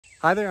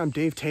Hi there, I'm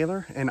Dave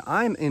Taylor, and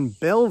I'm in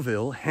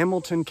Bellville,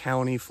 Hamilton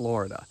County,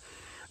 Florida.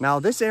 Now,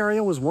 this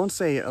area was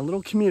once a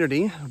little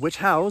community which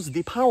housed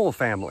the Powell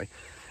family.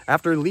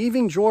 After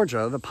leaving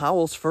Georgia, the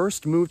Powells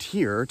first moved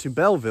here to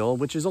Bellville,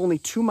 which is only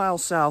 2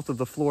 miles south of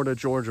the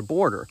Florida-Georgia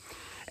border.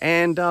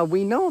 And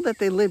we know that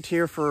they lived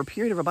here for a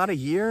period of about a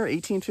year,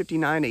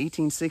 1859 to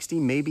 1860,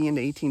 maybe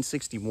into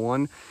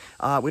 1861.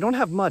 We don't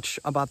have much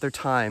about their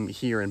time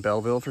here in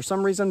Bellville. For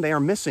some reason, they are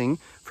missing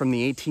from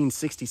the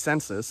 1860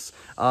 census.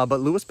 But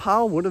Lewis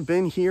Powell would have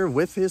been here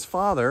with his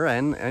father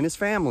and his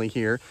family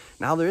here.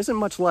 Now, there isn't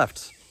much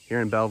left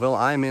here in Bellville.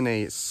 I'm in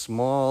a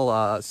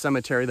small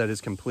cemetery that is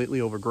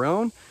completely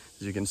overgrown,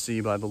 as you can see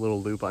by the little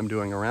loop I'm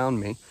doing around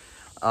me.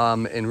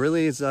 And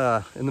really is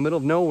in the middle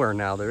of nowhere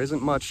now. There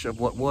isn't much of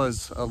what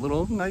was a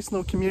nice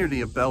little community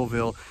of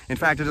Bellville. In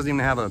fact, it doesn't even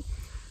have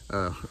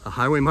a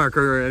highway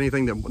marker or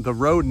anything. The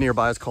road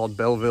nearby is called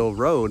Bellville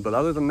Road, but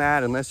other than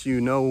that, unless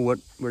you know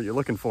where you're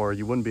looking for,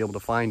 you wouldn't be able to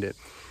find it.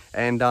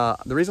 And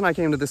the reason I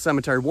came to this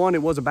cemetery, one,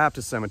 it was a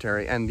Baptist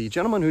cemetery, and the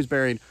gentleman who's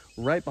buried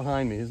right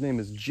behind me, his name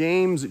is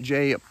James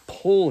J.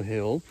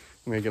 Polhill.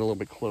 I'm gonna get a little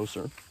bit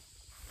closer.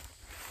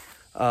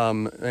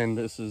 And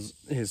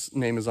his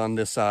name is on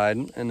this side,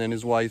 and then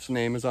his wife's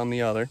name is on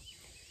the other.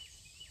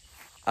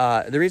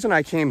 The reason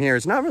I came here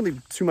is not really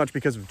too much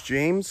because of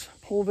James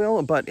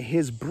Polhill, but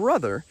his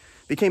brother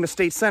became a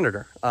state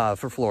senator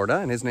for Florida,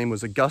 and his name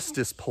was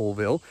Augustus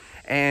Polhill.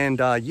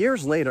 And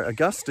years later,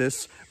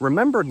 Augustus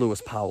remembered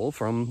Lewis Powell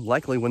from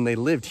likely when they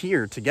lived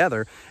here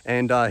together.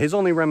 And his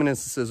only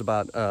reminiscences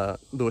about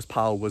Lewis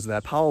Powell was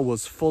that Powell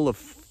was full of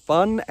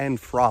fun and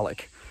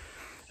frolic.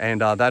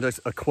 And that is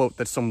a quote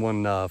that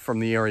someone from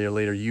the area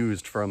later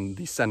used from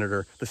the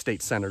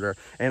state senator.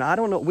 And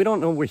we don't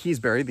know where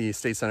he's buried, the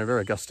state senator,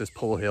 Augustus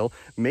Polhill.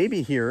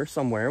 Maybe here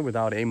somewhere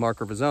without a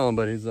marker of his own,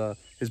 but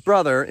his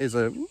brother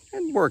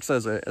works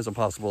as a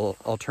possible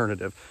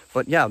alternative.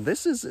 But yeah,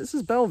 this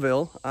is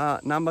Bellville.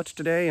 Not much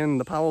today,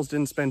 and the Powells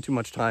didn't spend too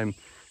much time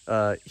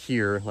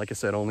here. Like I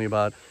said, only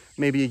about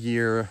maybe a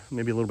year,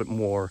 maybe a little bit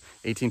more,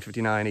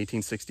 1859,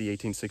 1860,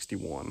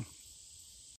 1861.